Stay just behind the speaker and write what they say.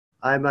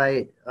I'm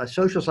a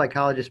social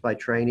psychologist by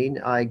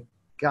training. I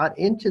got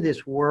into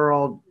this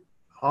world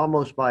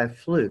almost by a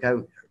fluke.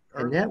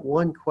 And that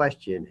one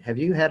question, have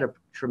you had a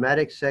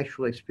traumatic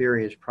sexual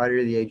experience prior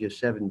to the age of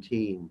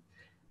 17,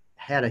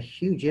 had a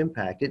huge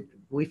impact.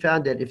 We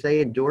found that if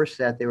they endorsed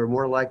that, they were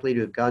more likely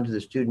to have gone to the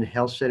student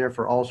health center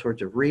for all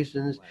sorts of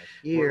reasons. Last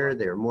year,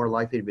 they were more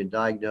likely to have been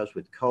diagnosed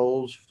with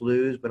colds,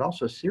 flus, but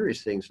also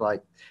serious things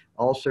like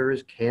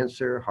ulcers,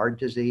 cancer, heart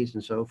disease,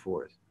 and so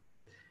forth.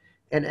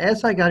 And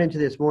as I got into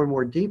this more and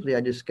more deeply,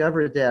 I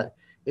discovered that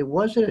it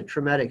wasn't a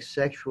traumatic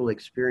sexual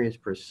experience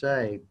per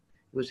se.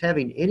 It was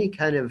having any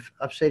kind of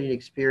upsetting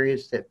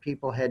experience that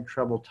people had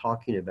trouble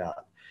talking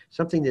about,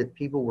 something that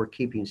people were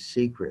keeping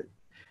secret.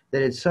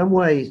 That in some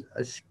ways,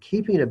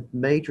 keeping a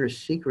major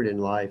secret in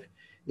life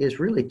is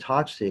really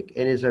toxic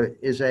and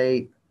is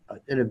an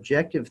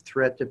objective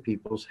threat to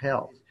people's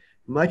health.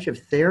 Much of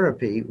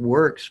therapy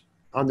works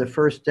on the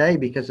first day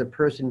because a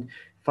person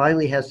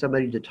finally has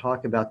somebody to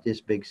talk about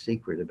this big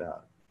secret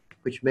about,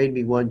 which made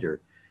me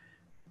wonder,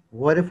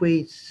 what if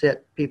we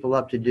set people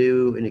up to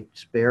do an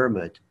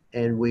experiment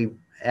and we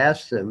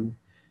ask them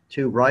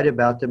to write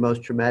about the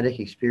most traumatic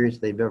experience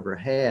they've ever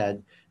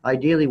had,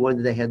 ideally one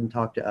that they hadn't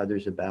talked to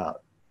others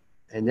about?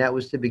 And that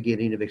was the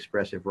beginning of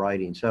expressive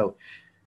writing. So